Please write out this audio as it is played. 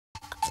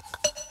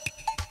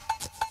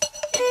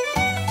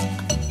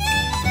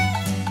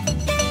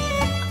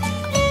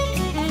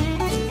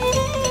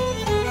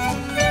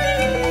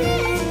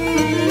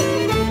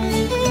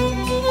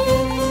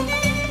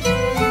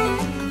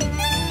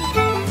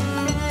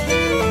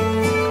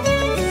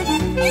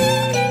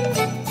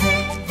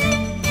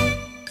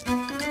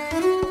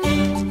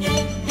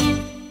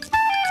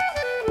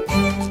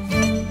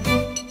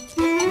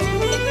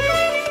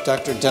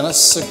Dr. Dennis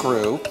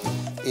Sugrue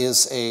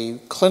is a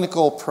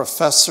clinical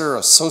professor,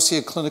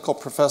 associate clinical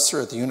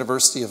professor at the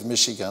University of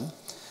Michigan.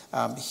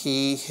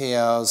 He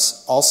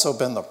has also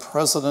been the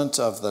president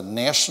of the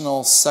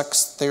National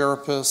Sex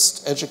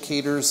Therapist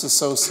Educators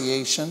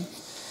Association.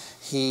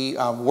 He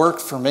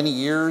worked for many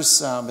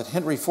years at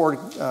Henry Ford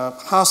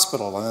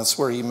Hospital, and that's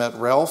where he met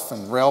Ralph,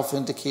 and Ralph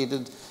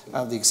indicated,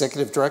 the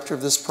executive director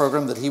of this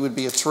program, that he would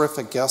be a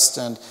terrific guest,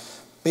 and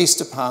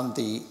based upon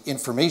the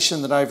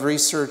information that I've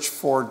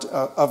researched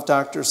of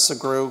Dr.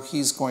 Sugrue,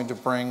 he's going to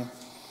bring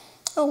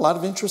a lot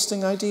of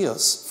interesting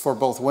ideas for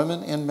both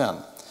women and men.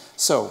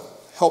 So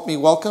help me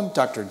welcome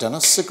Dr.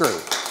 Dennis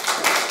Sugrue.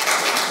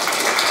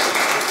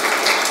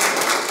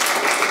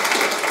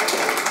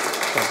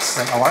 Thanks.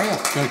 How are you?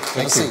 Good.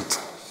 Thank you.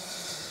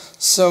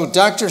 So,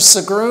 Dr.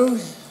 Sugrue,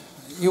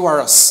 you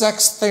are a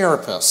sex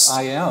therapist.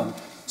 I am.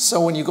 So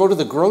when you go to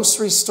the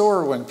grocery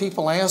store, when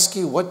people ask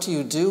you, what do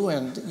you do?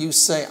 And you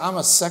say, I'm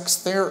a sex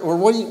therapist, or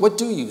what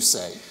do you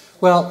say?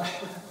 Well,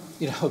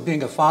 you know,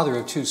 being a father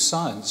of two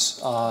sons,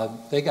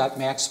 they got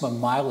maximum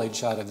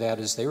mileage out of that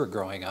as they were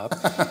growing up.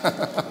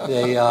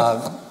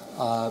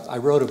 I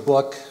wrote a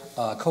book,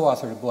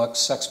 co-authored a book,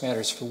 Sex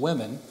Matters for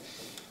Women,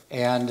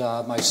 and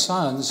my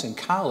sons in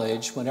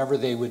college, whenever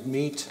they would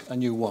meet a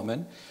new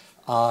woman,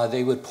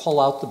 they would pull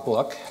out the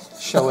book,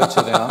 show it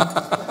to them,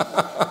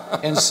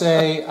 and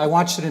say, I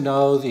want you to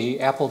know the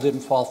apple didn't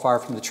fall far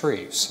from the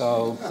tree.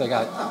 So they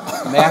got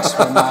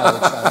maximum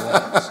mileage out of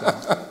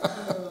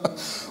that.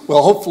 So.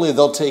 Well, hopefully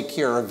they'll take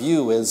care of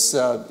you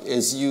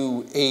as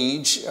you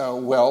age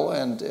well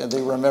and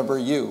they remember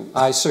you.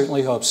 I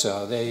certainly hope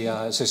so. They,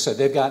 as I said,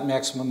 they've got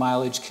maximum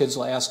mileage. Kids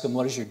will ask them,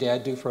 what does your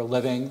dad do for a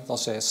living? They'll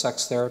say, a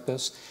sex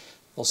therapist.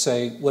 They'll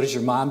say, what does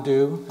your mom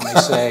do? And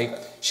they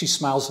say, she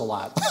smiles a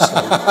lot. So,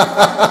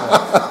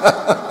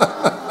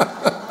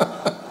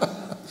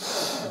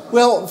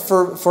 Well,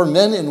 for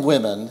men and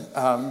women,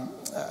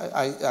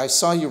 I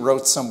saw you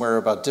wrote somewhere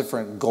about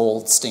different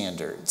gold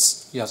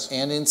standards. Yes.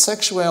 And in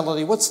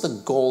sexuality, what's the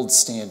gold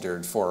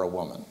standard for a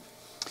woman?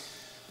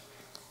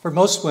 For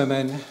most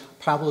women,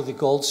 probably the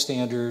gold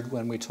standard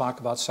when we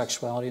talk about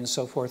sexuality and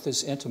so forth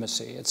is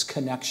intimacy. It's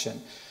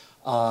connection.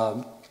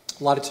 A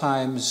lot of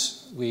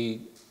times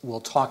we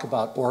will talk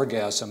about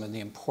orgasm and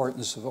the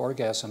importance of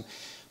orgasm.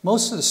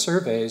 Most of the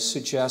surveys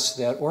suggest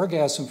that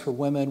orgasm for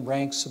women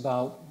ranks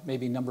about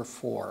maybe number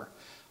 4.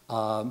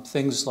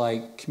 Things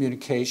like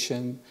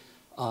communication,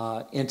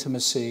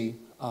 intimacy,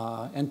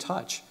 and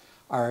touch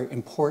are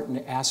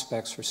important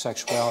aspects for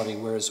sexuality,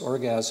 whereas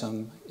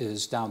orgasm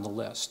is down the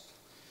list.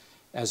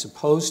 As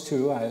opposed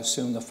to, I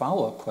assume, the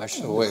follow-up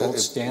question, the gold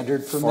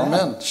standard for men. For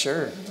men,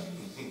 sure.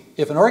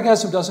 If an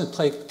orgasm doesn't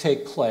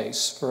take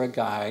place for a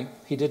guy,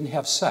 he didn't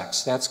have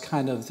sex. That's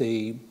kind of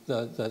the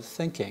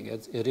thinking.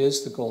 It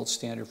is the gold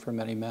standard for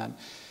many men.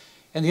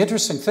 And the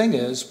interesting thing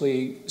is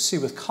we see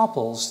with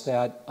couples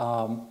that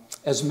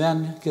as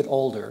men get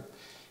older,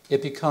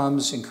 it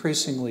becomes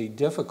increasingly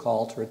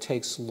difficult, or it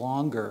takes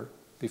longer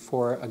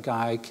before a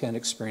guy can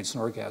experience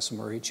an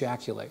orgasm or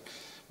ejaculate.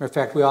 Matter of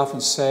fact, we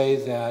often say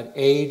that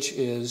age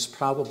is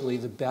probably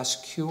the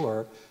best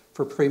cure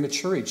for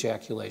premature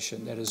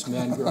ejaculation, that as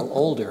men grow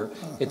older,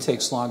 it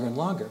takes longer and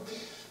longer.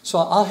 So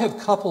I'll have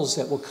couples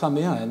that will come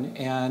in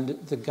and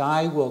the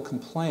guy will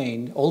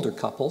complain, older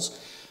couples,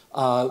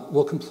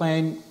 will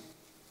complain,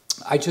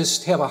 I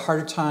just have a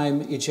harder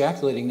time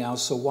ejaculating now,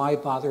 so why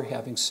bother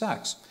having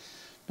sex?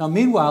 Now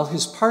meanwhile,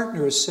 his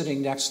partner is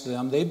sitting next to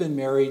them. They've been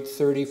married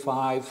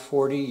 35,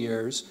 40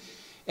 years,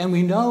 and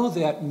we know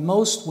that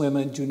most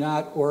women do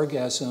not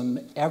orgasm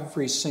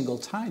every single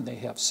time they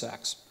have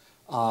sex.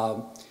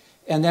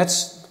 And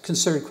that's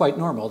considered quite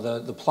normal.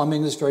 The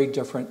plumbing is very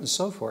different and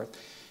so forth.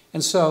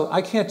 And so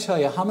I can't tell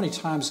you how many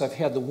times I've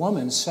had the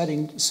woman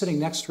sitting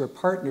next to her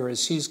partner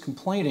as he's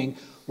complaining,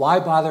 why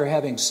bother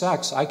having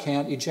sex? I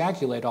can't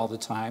ejaculate all the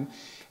time.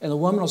 And the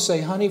woman will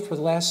say, honey, for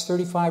the last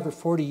 35 or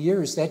 40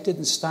 years, that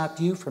didn't stop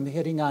you from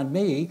hitting on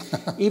me,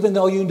 even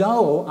though you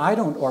know I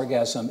don't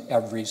orgasm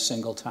every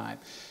single time.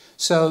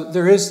 So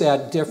there is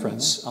that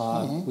difference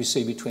we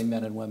see between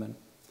men and women.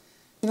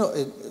 You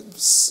know,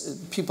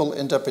 people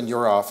end up in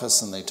your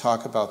office and they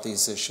talk about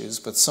these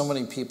issues, but so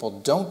many people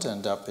don't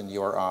end up in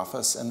your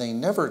office and they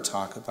never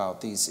talk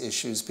about these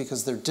issues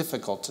because they're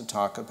difficult to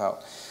talk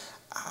about.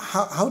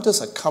 How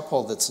does a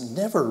couple that's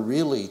never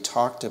really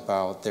talked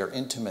about their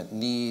intimate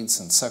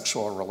needs and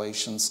sexual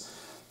relations,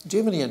 do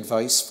you have any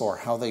advice for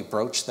how they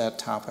broach that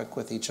topic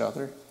with each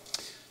other?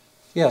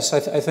 Yes, I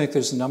think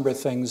there's a number of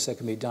things that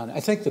can be done. I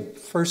think the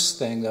first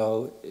thing,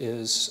 though,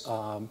 is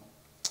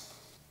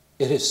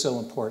it is so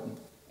important.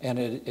 And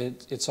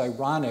it's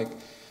ironic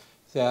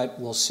that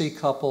we'll see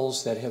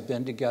couples that have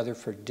been together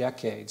for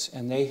decades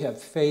and they have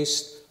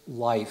faced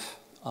life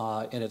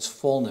in its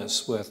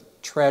fullness with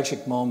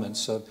tragic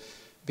moments of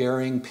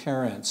burying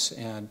parents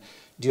and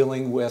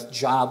dealing with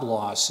job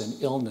loss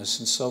and illness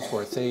and so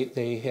forth.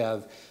 They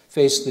have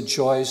faced the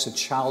joys of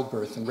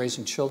childbirth and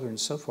raising children and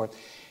so forth.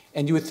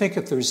 And you would think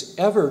if there's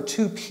ever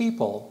two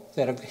people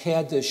that have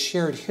had this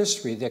shared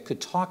history that could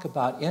talk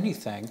about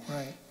anything,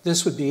 right,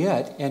 this would be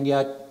it. And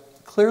yet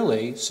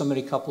clearly, so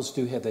many couples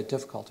do have that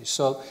difficulty.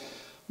 So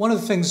one of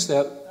the things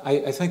that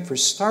I think for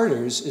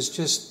starters is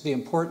just the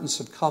importance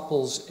of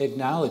couples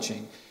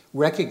acknowledging,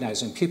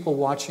 recognizing, people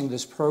watching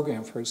this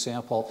program, for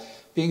example,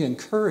 being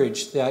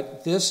encouraged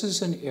that this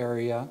is an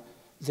area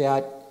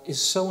that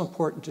is so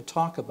important to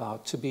talk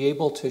about, to be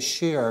able to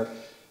share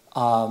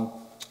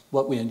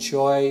what we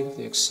enjoy,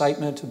 the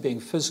excitement of being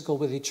physical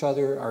with each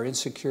other, our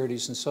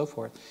insecurities, and so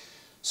forth.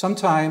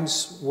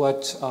 Sometimes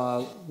what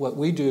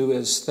we do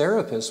as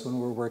therapists when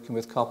we're working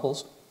with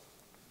couples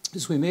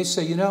is we may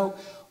say, you know,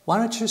 why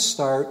don't you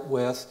start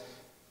with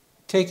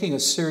taking a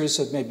series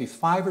of maybe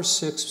 5 or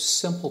 6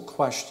 simple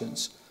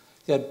questions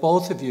that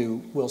both of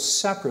you will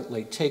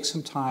separately take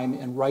some time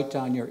and write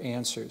down your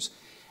answers.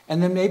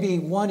 And then maybe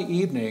one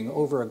evening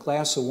over a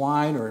glass of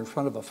wine or in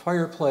front of a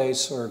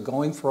fireplace or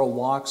going for a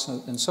walk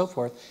and so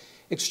forth,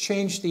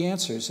 exchange the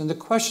answers. And the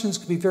questions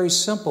could be very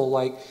simple,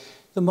 like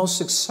the most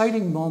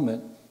exciting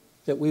moment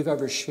that we've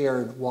ever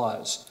shared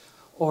was,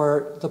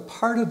 or the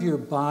part of your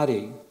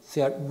body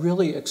that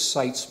really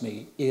excites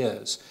me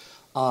is.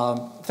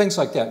 Things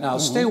like that. Now,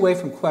 stay away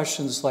from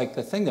questions like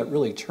the thing that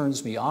really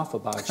turns me off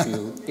about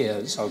you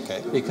is,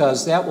 okay,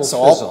 because that will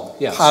so fizzle. All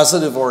yes.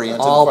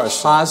 positive-oriented all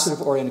questions. All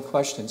positive-oriented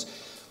questions.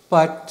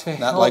 But to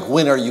Not like,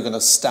 when are you going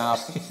to stop?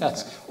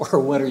 Yes, or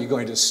when are you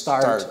going to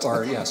start?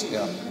 Or yes.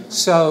 Yeah.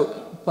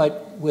 So,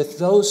 but with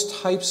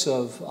those types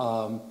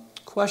of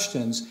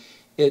questions,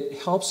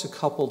 it helps a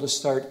couple to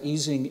start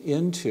easing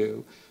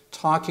into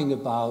talking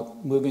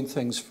about moving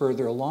things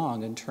further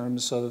along in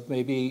terms of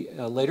maybe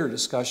a later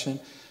discussion,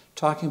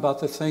 talking about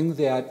the thing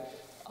that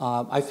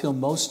I feel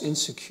most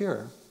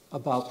insecure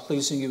about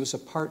pleasing you as a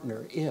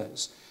partner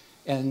is.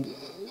 And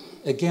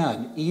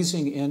again,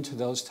 easing into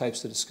those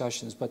types of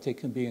discussions, but they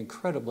can be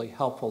incredibly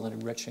helpful and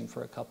enriching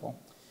for a couple.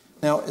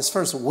 Now, as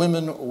far as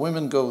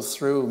women go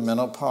through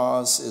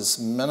menopause, is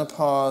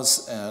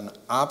menopause an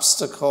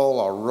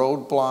obstacle, a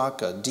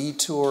roadblock, a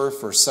detour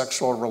for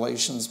sexual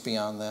relations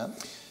beyond that?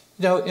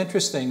 You know,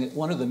 interesting,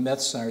 one of the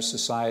myths in our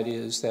society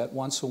is that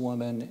once a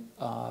woman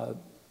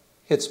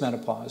hits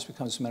menopause,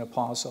 becomes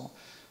menopausal,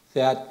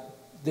 that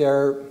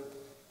their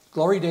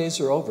glory days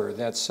are over,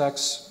 that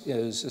sex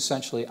is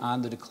essentially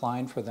on the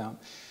decline for them.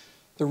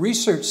 The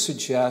research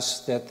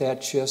suggests that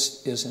that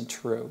just isn't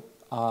true.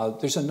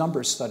 There's a number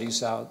of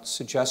studies out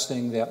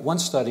suggesting that one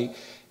study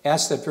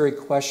asked that very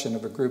question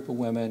of a group of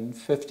women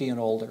 50 and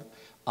older.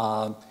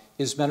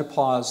 Is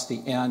menopause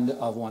the end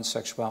of one's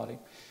sexuality?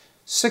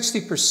 Over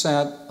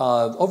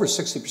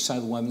 60%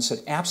 of the women said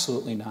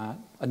absolutely not.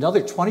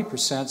 Another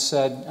 20%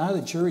 said,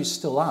 the jury's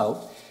still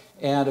out.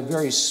 And a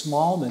very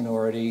small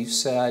minority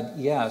said,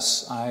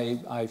 yes,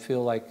 I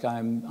feel like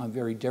I'm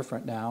very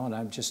different now and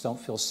I just don't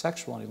feel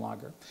sexual any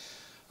longer.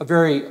 A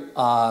very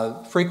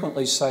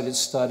frequently cited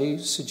study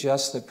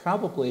suggests that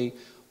probably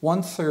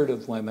 1/3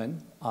 of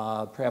women,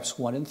 perhaps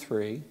 1 in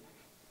 3,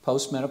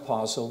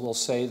 postmenopausal will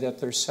say that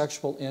their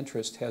sexual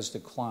interest has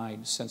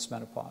declined since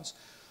menopause.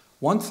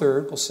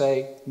 1/3 will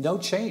say no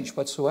change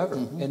whatsoever.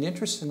 Mm-hmm. And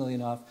interestingly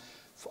enough,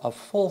 a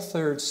full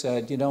third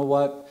said, you know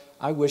what,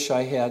 I wish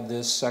I had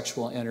this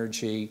sexual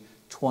energy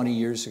 20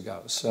 years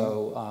ago.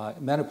 So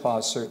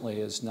menopause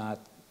certainly is not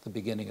the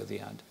beginning of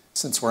the end.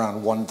 Since we're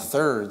on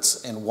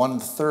 1/3, and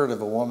 1/3 of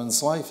a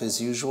woman's life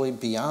is usually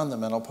beyond the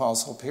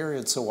menopausal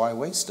period, so why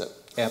waste it?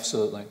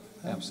 Absolutely,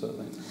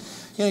 absolutely.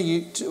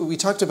 You know, we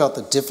talked about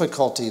the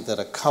difficulty that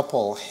a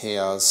couple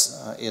has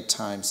at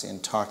times in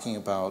talking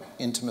about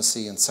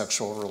intimacy and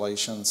sexual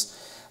relations.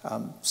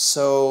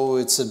 So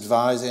it's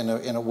advised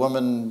in a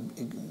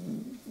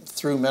woman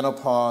through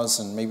menopause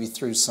and maybe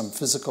through some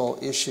physical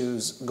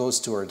issues goes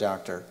to her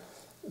doctor.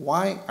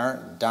 Why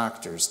aren't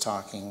doctors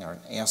talking or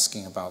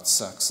asking about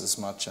sex as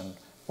much, and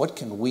what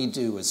can we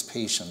do as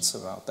patients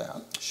about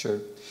that? Sure.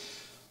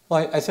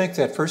 Well, I think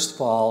that first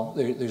of all,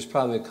 there's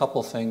probably a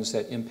couple things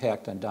that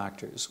impact on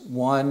doctors.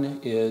 One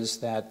is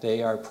that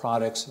they are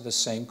products of the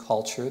same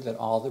culture that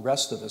all the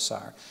rest of us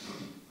are.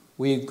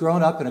 We've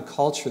grown up in a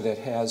culture that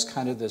has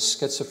kind of this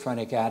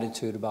schizophrenic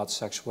attitude about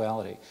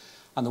sexuality.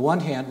 On the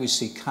one hand, we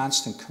see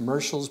constant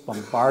commercials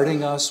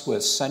bombarding us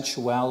with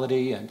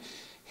sensuality and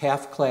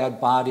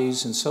half-clad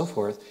bodies and so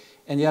forth.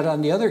 And yet,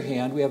 on the other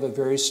hand, we have a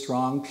very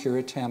strong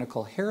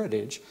puritanical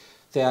heritage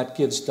that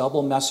gives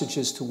double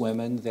messages to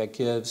women, that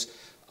gives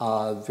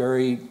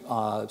very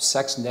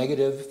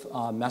sex-negative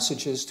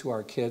messages to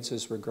our kids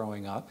as we're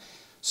growing up,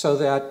 so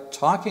that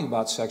talking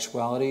about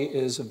sexuality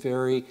is a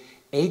very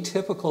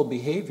atypical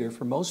behavior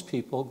for most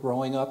people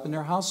growing up in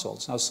their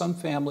households. Now, some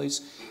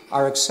families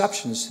are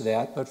exceptions to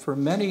that, but for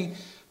many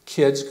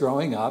kids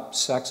growing up,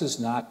 sex is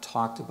not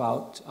talked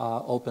about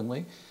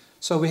openly.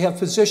 So we have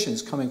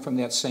physicians coming from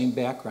that same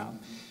background.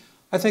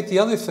 I think the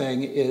other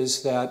thing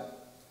is that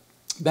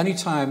many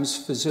times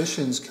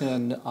physicians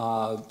can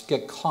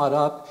get caught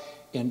up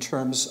in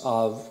terms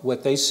of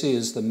what they see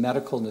as the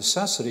medical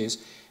necessities,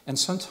 and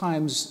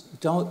sometimes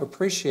don't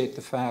appreciate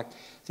the fact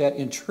that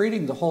in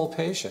treating the whole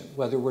patient,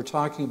 whether we're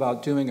talking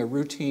about doing a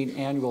routine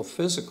annual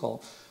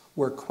physical,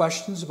 where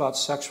questions about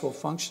sexual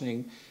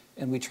functioning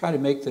and we try to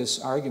make this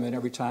argument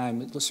every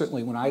time,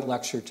 certainly when I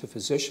lecture to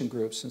physician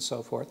groups and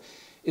so forth,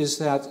 is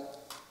that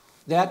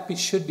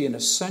should be an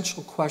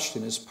essential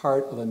question as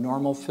part of a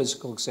normal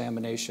physical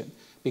examination,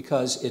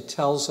 because it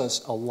tells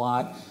us a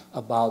lot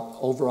about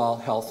overall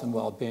health and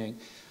well-being.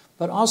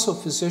 But also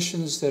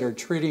physicians that are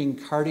treating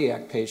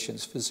cardiac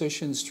patients,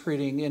 physicians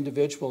treating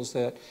individuals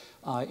that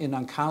in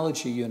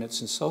oncology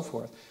units and so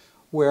forth,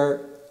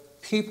 where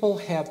people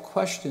have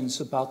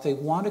questions about they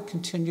want to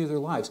continue their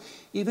lives.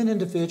 Even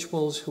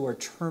individuals who are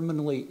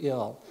terminally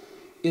ill,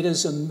 it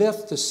is a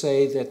myth to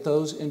say that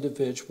those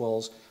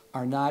individuals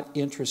are not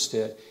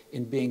interested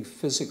in being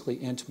physically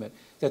intimate,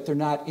 that they're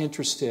not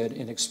interested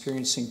in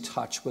experiencing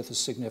touch with a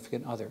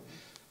significant other.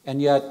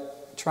 And yet,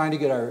 trying to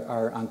get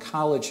our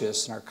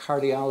oncologists and our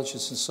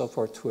cardiologists and so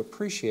forth to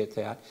appreciate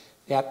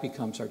that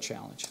becomes our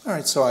challenge. All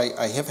right, so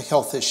I have a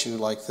health issue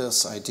like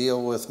this. I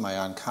deal with my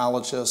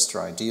oncologist,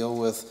 or I deal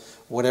with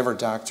whatever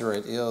doctor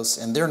it is,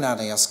 and they're not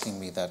asking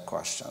me that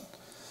question.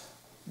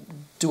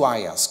 Do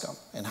I ask them?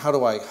 And how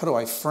do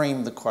I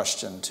frame the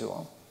question to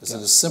them? Is it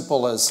as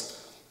simple as,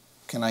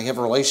 can I have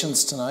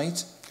relations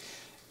tonight?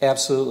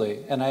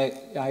 Absolutely, and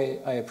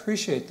I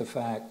appreciate the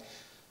fact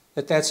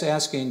that that's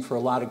asking for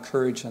a lot of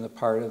courage on the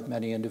part of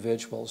many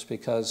individuals,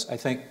 because I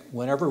think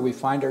whenever we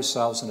find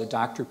ourselves in a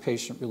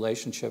doctor-patient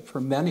relationship,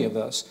 for many of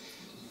us,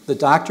 the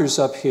doctor's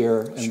up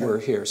here and Sure. we're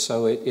here,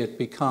 so it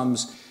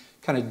becomes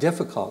kind of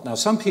difficult. Now,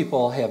 some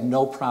people have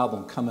no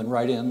problem coming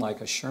right in like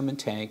a Sherman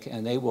tank,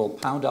 and they will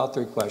pound out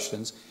their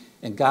questions,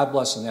 and God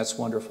bless them, that's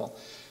wonderful.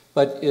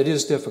 But it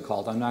is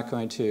difficult. I'm not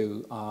going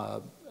to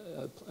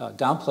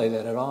downplay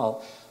that at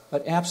all.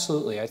 But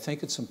absolutely, I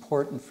think it's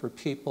important for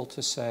people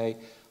to say,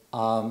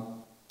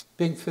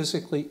 being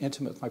physically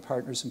intimate with my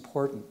partner is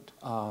important.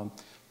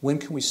 When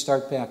can we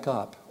start back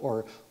up?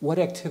 Or what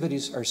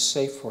activities are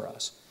safe for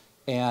us?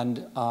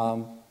 And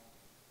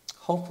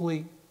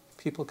hopefully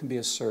people can be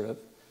assertive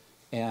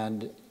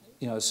and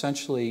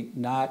essentially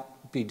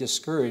not be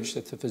discouraged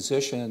if the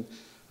physician.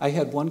 I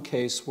had one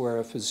case where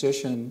a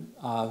physician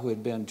who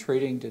had been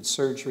treating, did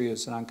surgery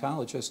as an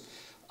oncologist,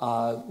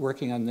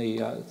 working on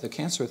the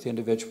cancer with the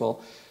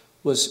individual,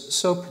 was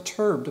so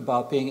perturbed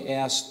about being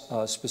asked,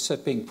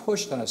 being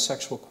pushed on a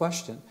sexual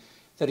question,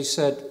 that he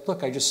said,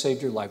 look, I just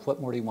saved your life. What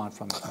more do you want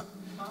from me?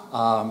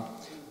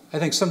 I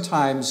think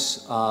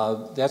sometimes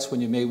that's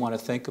when you may want to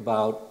think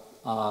about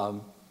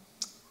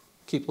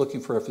keep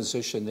looking for a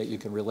physician that you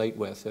can relate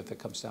with if it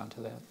comes down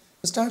to that.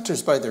 As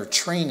doctors, by their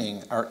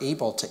training, are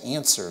able to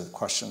answer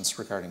questions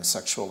regarding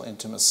sexual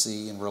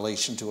intimacy in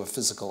relation to a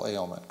physical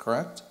ailment,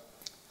 correct?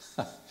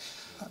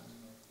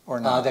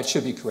 Or not? That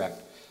should be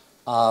correct.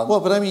 Well,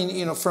 but I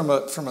mean, from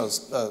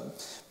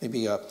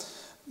maybe a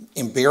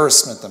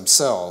embarrassment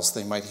themselves,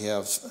 they might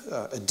have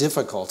a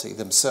difficulty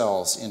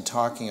themselves in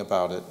talking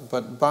about it.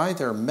 But by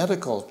their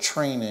medical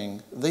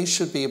training, they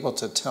should be able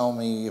to tell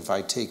me if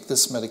I take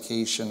this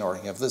medication or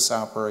have this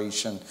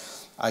operation,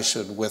 I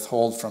should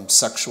withhold from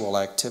sexual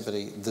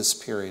activity this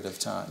period of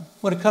time.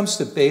 When it comes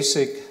to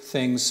basic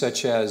things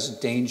such as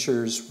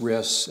dangers,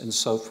 risks, and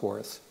so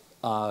forth,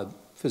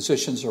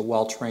 physicians are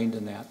well trained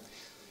in that.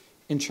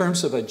 In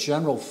terms of a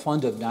general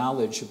fund of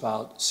knowledge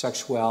about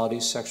sexuality,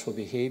 sexual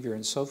behavior,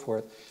 and so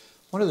forth,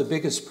 one of the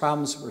biggest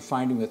problems that we're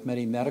finding with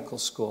many medical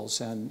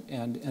schools, and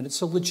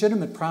it's a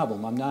legitimate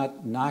problem. I'm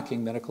not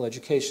knocking medical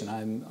education.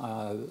 I'm,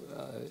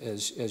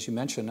 as you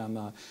mentioned, I'm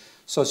an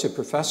associate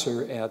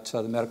professor at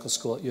the medical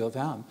school at U of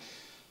M.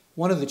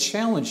 One of the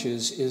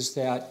challenges is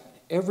that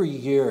every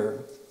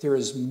year there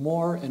is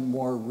more and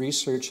more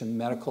research and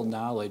medical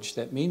knowledge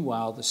that,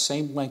 meanwhile, the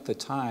same length of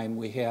time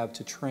we have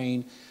to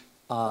train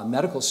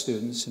medical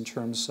students in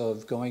terms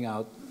of going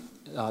out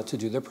to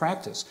do their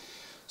practice.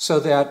 So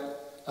that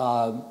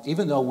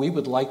even though we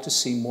would like to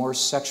see more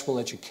sexual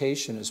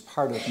education as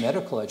part of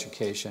medical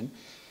education,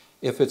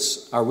 if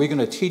it's, are we going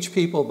to teach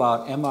people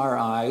about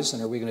MRIs,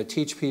 and are we going to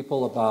teach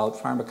people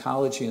about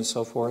pharmacology and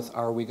so forth,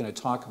 are we going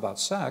to talk about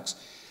sex,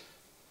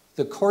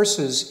 the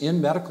courses in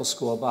medical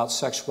school about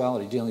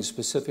sexuality, dealing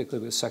specifically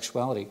with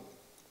sexuality,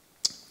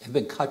 have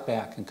been cut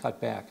back and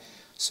cut back.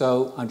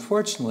 So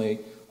unfortunately,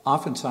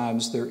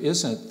 oftentimes there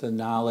isn't the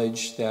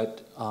knowledge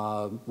that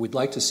we'd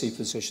like to see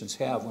physicians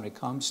have when it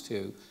comes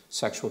to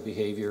sexual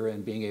behavior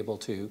and being able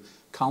to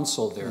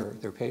counsel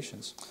their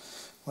patients.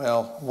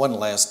 Well, one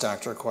last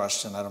doctor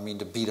question. I don't mean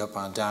to beat up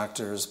on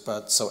doctors,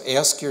 but so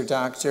ask your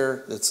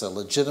doctor. It's a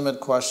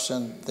legitimate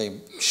question. They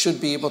should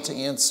be able to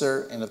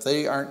answer, and if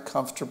they aren't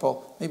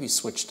comfortable, maybe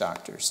switch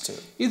doctors too.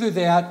 Either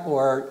that,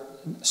 or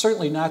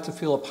certainly not to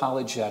feel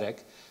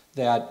apologetic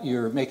that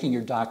you're making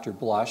your doctor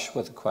blush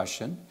with a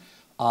question.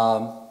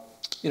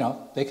 You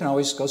know, they can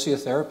always go see a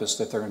therapist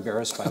if they're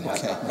embarrassed by that.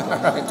 Okay, all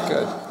right,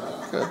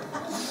 good, good.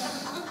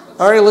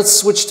 All right, let's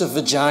switch to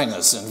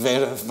vaginas and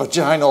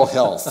vaginal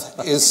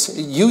health.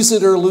 Use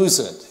it or lose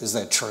it. Is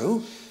that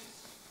true?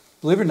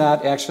 Believe it or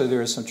not, actually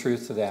there is some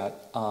truth to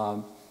that.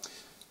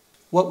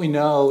 What we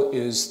know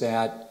is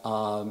that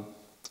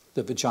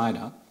the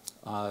vagina,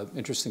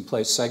 interesting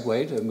place,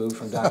 segue to move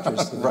from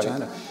doctors to the Right.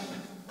 vagina,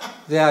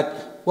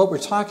 that what we're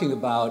talking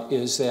about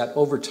is that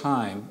over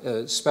time,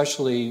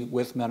 especially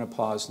with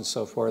menopause and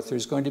so forth,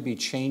 there's going to be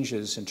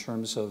changes in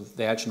terms of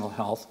vaginal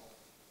health.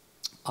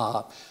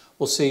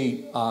 We'll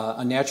see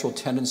a natural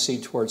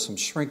tendency towards some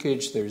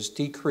shrinkage. There's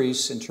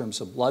decrease in terms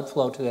of blood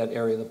flow to that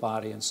area of the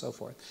body and so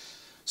forth.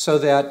 So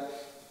that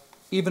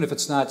even if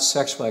it's not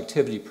sexual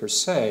activity per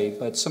se,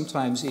 but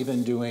sometimes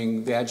even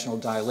doing vaginal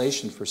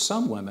dilation for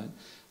some women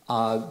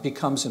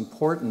becomes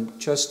important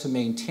just to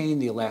maintain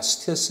the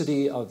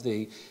elasticity of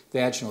the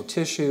vaginal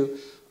tissue.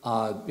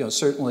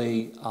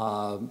 Certainly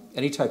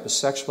any type of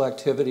sexual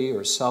activity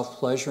or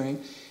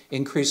self-pleasuring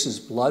increases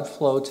blood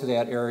flow to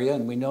that area,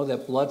 and we know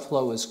that blood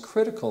flow is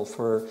critical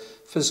for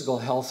physical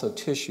health of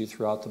tissue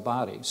throughout the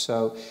body.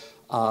 So,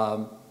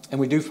 and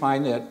we do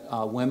find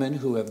that women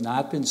who have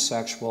not been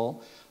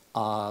sexual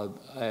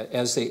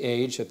as they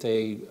age, if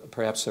they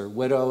perhaps are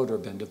widowed or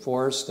been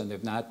divorced and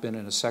they've not been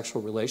in a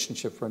sexual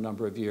relationship for a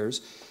number of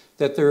years,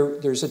 that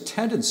there's a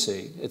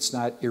tendency, it's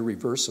not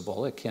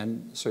irreversible, it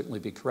can certainly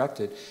be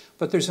corrected,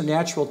 but there's a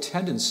natural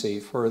tendency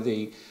for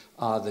the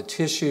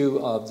tissue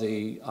of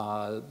the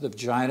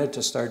vagina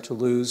to start to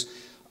lose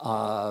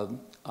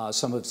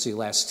some of its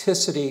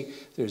elasticity.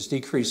 There's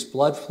decreased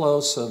blood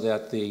flow so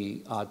that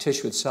the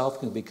tissue itself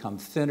can become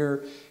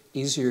thinner,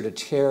 easier to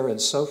tear, and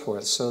so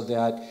forth, so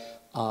that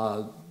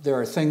there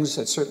are things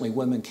that certainly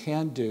women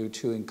can do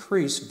to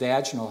increase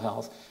vaginal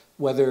health,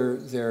 whether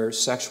they're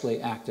sexually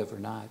active or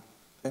not.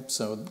 Okay,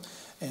 so,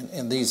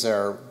 and these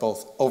are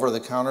both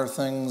over-the-counter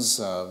things,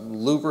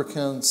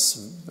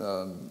 lubricants,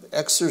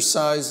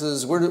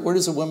 exercises. Where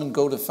does a woman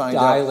go to find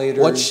Dilators,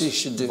 out what she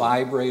should do?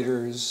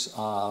 Vibrators,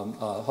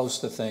 a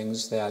host of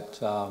things that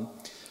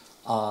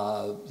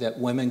that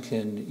women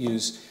can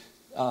use.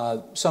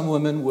 Some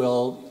women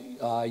will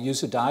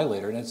use a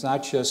dilator, and it's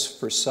not just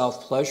for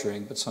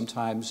self-pleasuring, but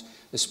sometimes,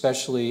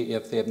 especially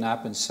if they have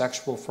not been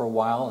sexual for a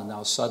while, and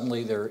now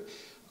suddenly they're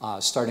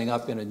starting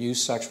up in a new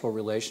sexual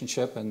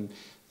relationship, and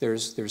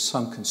there's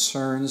some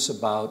concerns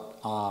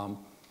about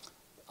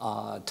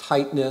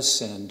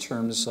tightness in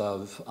terms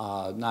of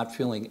not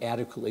feeling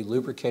adequately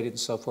lubricated and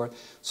so forth.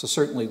 So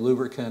certainly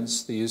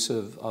lubricants, the use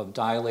of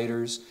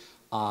dilators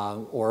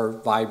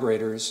or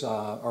vibrators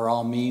are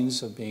all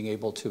means of being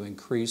able to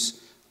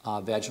increase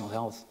vaginal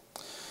health.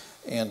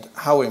 And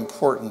how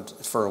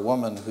important for a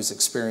woman who's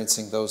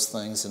experiencing those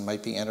things and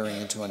might be entering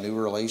into a new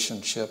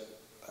relationship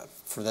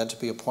for that to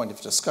be a point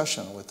of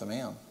discussion with the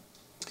man?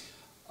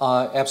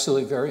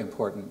 Absolutely very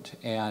important.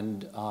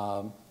 And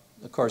of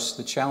course,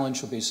 the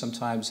challenge will be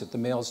sometimes that the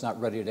male's not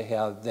ready to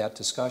have that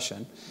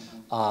discussion.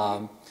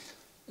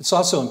 It's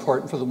also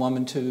important for the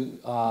woman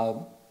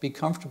to be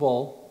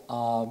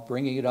comfortable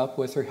bringing it up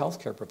with her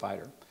healthcare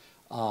provider.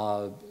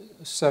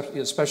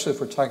 Especially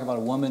if we're talking about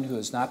a woman who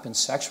has not been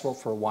sexual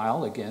for a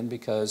while, again,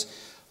 because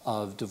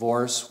of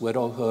divorce,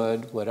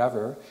 widowhood,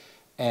 whatever,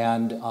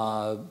 and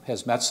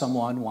has met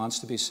someone, wants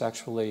to be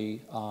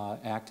sexually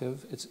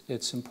active.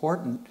 It's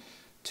important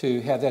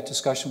to have that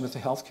discussion with the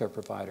healthcare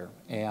provider.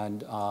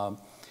 And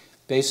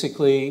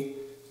basically,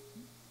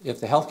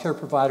 if the healthcare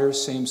provider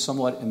seems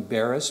somewhat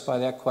embarrassed by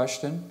that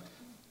question,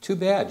 too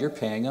bad, you're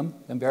paying them,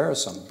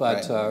 embarrass them,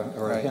 but, right.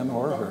 Or right. Him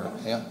or her.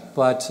 Yeah.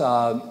 But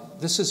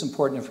this is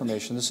important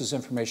information. This is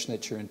information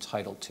that you're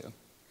entitled to.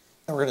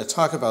 And we're going to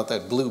talk about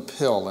that blue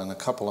pill in a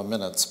couple of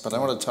minutes, but I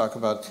want to talk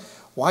about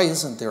why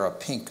isn't there a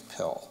pink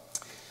pill?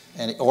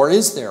 Or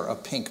is there a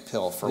pink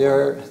pill for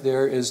women?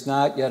 There is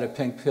not yet a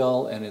pink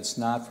pill, and it's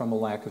not from a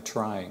lack of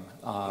trying.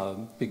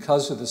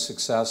 Because of the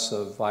success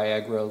of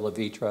Viagra,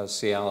 Levitra,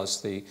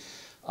 Cialis,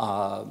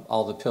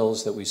 all the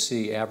pills that we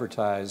see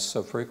advertised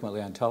so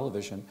frequently on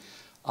television,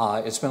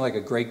 it's been like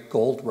a great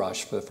gold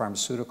rush for the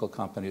pharmaceutical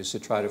companies to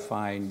try to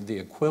find the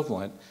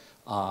equivalent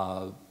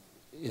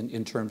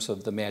in terms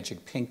of the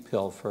magic pink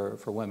pill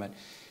for women.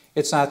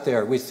 It's not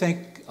there. We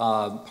think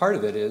part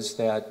of it is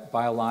that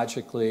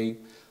biologically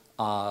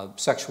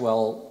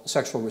sexual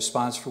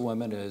response for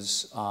women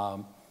is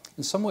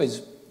in some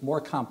ways more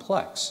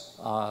complex,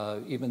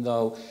 even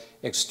though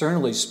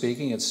externally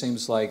speaking it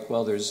seems like,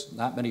 well, there's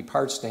not many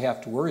parts to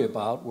have to worry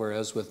about,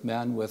 whereas with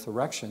men with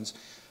erections.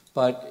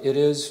 But it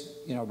is,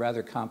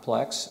 rather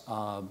complex,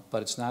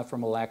 but it's not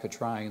from a lack of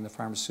trying. In the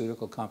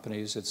pharmaceutical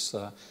companies, it's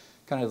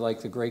kind of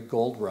like the great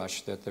gold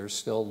rush that they're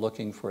still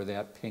looking for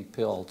that pink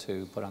pill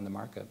to put on the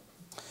market.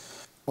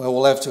 Well,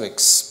 we'll have to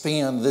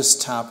expand this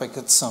topic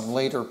at some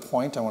later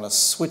point. I want to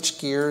switch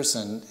gears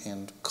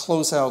and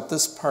close out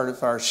this part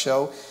of our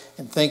show.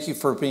 And thank you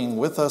for being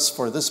with us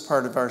for this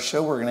part of our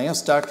show. We're going to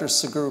ask Dr.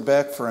 Sugrue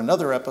back for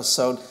another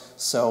episode.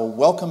 So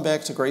welcome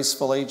back to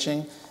Graceful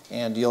Aging,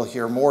 and you'll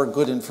hear more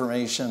good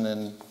information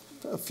in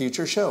a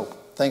future show.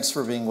 Thanks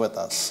for being with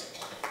us.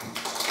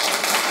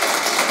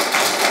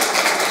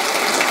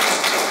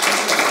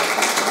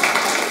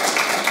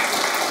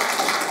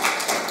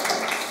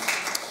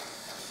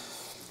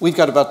 We've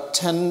got about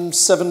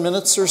 7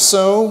 minutes or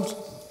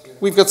so.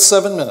 We've got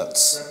 7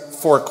 minutes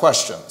for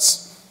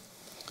questions.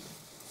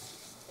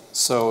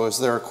 So is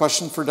there a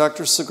question for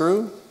Dr.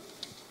 Sugrue?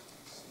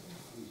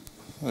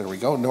 There we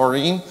go.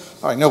 Noreen,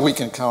 I know we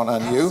can count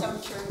on you.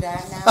 I'm so turned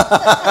on now.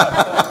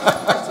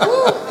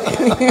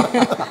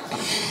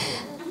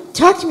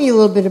 Talk to me a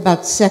little bit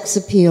about sex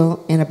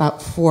appeal and about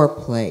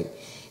foreplay.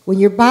 When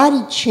your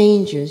body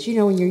changes, you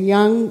know, when you're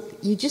young,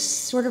 you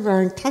just sort of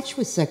are in touch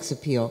with sex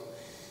appeal.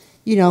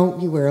 You know,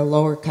 you wear a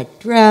lower cut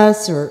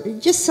dress or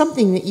just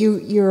something that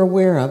you're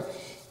aware of.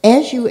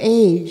 As you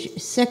age,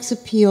 sex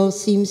appeal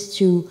seems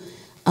to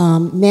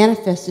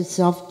manifest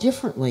itself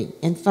differently,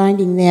 and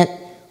finding that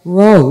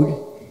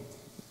road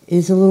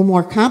is a little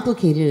more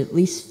complicated, at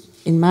least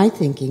in my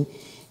thinking.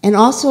 And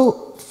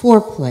also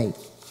foreplay.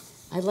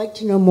 I'd like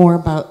to know more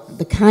about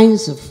the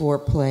kinds of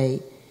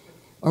foreplay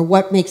or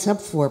what makes up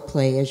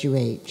foreplay as you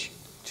age.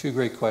 Two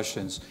great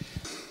questions.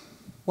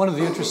 One of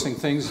the interesting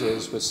things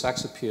is with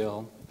sex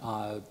appeal,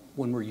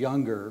 when we're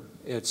younger,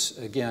 it's,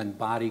 again,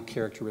 body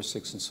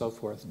characteristics and so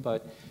forth,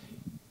 but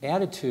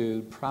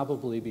attitude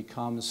probably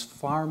becomes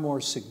far more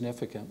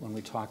significant when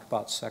we talk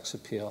about sex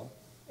appeal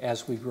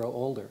as we grow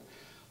older.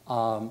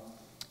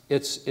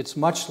 It's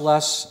much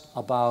less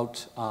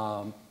about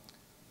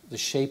the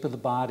shape of the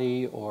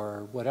body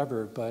or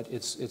whatever, but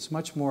it's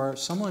much more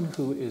someone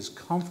who is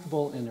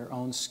comfortable in their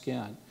own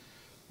skin.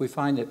 We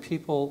find that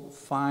people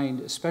find,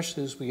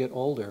 especially as we get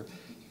older,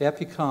 that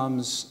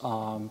becomes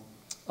a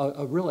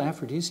real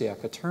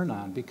aphrodisiac, a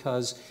turn-on,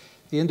 because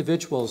the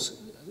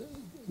individuals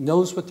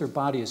knows what their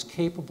body is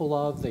capable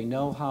of. They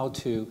know how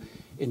to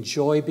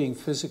enjoy being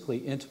physically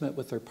intimate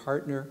with their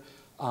partner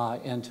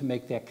and to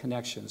make that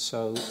connection.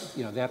 So,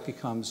 you know, that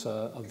becomes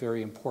a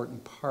very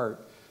important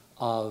part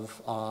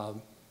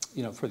of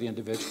you know, for the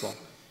individual.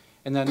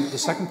 And then the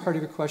second part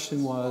of your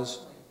question was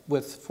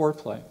with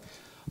foreplay.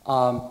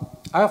 I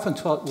often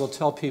will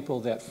tell people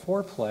that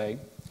foreplay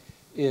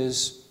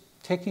is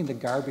taking the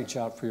garbage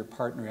out for your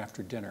partner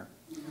after dinner.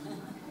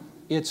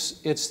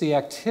 It's the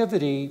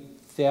activity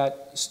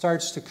that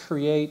starts to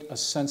create a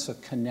sense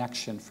of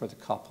connection for the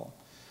couple.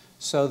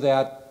 So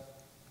that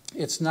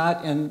it's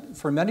not, and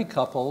for many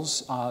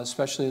couples,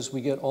 especially as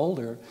we get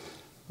older,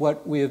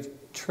 what we have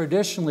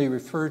traditionally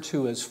referred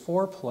to as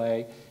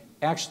foreplay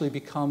actually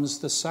becomes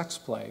the sex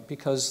play,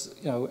 because,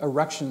 you know,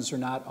 erections are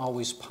not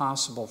always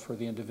possible for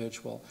the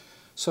individual.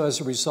 So as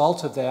a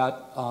result of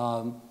that,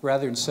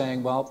 rather than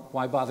saying, well,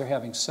 why bother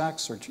having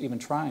sex or even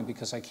trying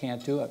because I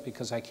can't do it,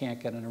 because I can't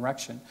get an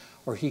erection,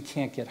 or he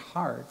can't get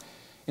hard,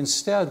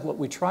 instead what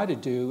we try to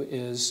do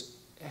is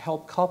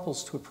help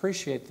couples to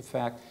appreciate the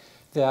fact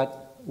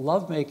that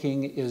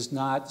lovemaking is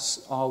not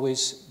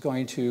always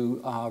going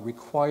to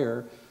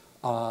require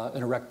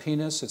an erect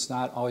penis. It's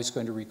not always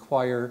going to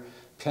require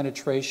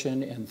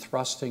penetration and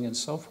thrusting and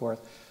so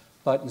forth.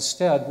 But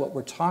instead, what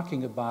we're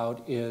talking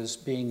about is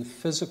being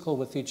physical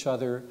with each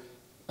other,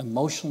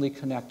 emotionally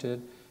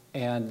connected,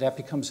 and that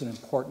becomes an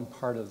important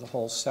part of the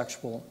whole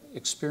sexual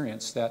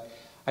experience that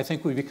I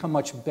think we become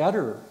much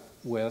better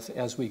with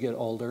as we get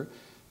older,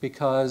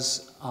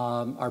 because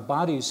our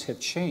bodies have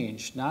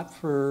changed, not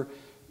for,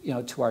 you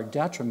know, to our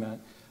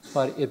detriment,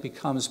 but it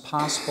becomes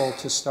possible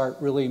to start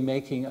really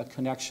making a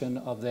connection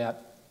of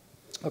that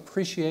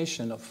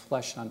appreciation of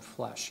flesh on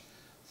flesh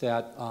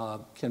that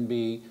can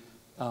be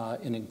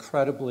an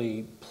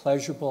incredibly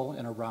pleasurable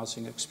and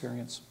arousing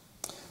experience.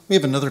 We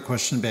have another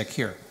question back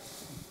here.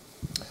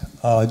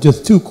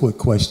 Just two quick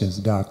questions,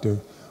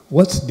 Doctor.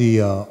 What's the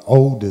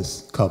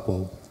oldest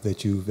couple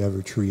that you've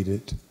ever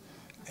treated?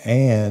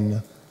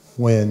 And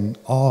when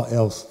all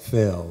else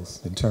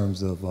fails in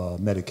terms of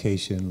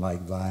medication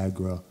like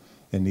Viagra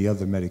and the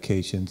other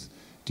medications,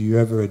 do you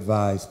ever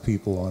advise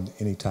people on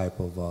any type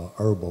of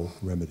herbal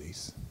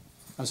remedies?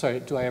 I'm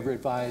sorry, do I ever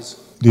advise?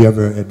 Do you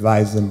ever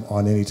advise them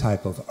on any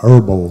type of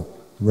herbal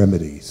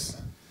remedies?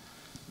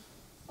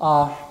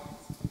 I'll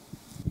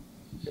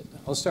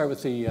start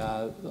with the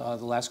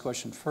last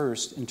question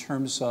first. In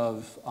terms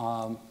of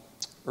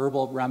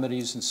herbal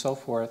remedies and so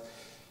forth,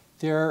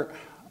 there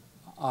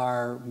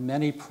are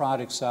many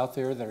products out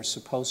there that are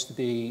supposed to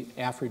be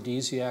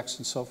aphrodisiacs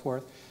and so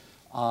forth.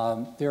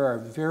 There are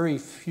very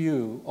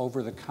few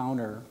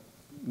over-the-counter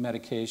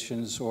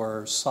medications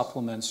or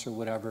supplements or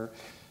whatever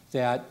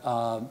that,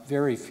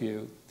 very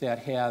few, that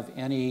have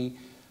any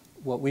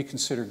what we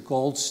consider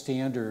gold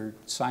standard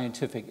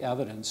scientific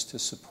evidence to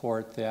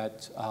support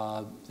that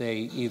they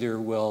either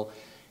will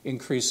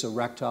increase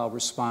erectile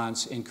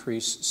response,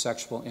 increase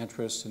sexual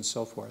interest, and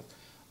so forth.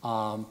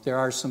 There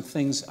are some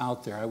things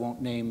out there, I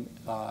won't name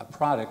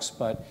products,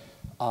 but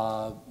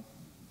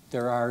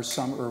there are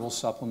some herbal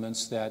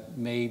supplements that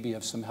may be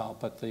of some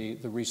help, but the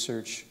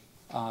research,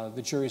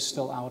 the jury's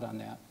still out on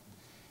that.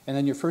 And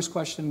then your first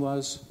question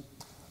was?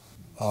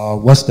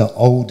 What's the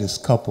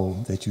oldest couple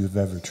that you've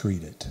ever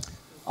treated?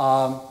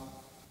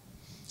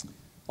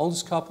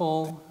 Oldest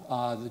couple,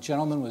 the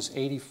gentleman was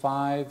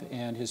 85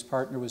 and his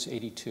partner was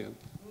 82.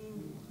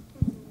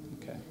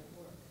 Okay.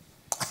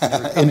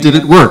 And did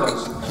it work?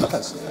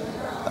 Yes.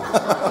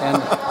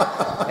 And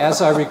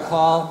as I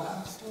recall,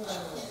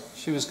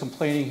 she was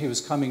complaining he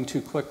was coming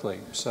too quickly,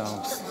 so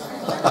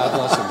God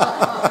bless him.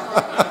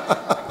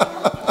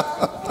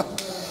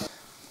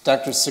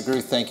 Dr.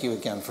 Sugrue, thank you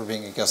again for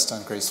being a guest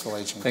on Graceful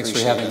Aging. Thanks for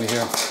Appreciate having it. me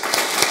here.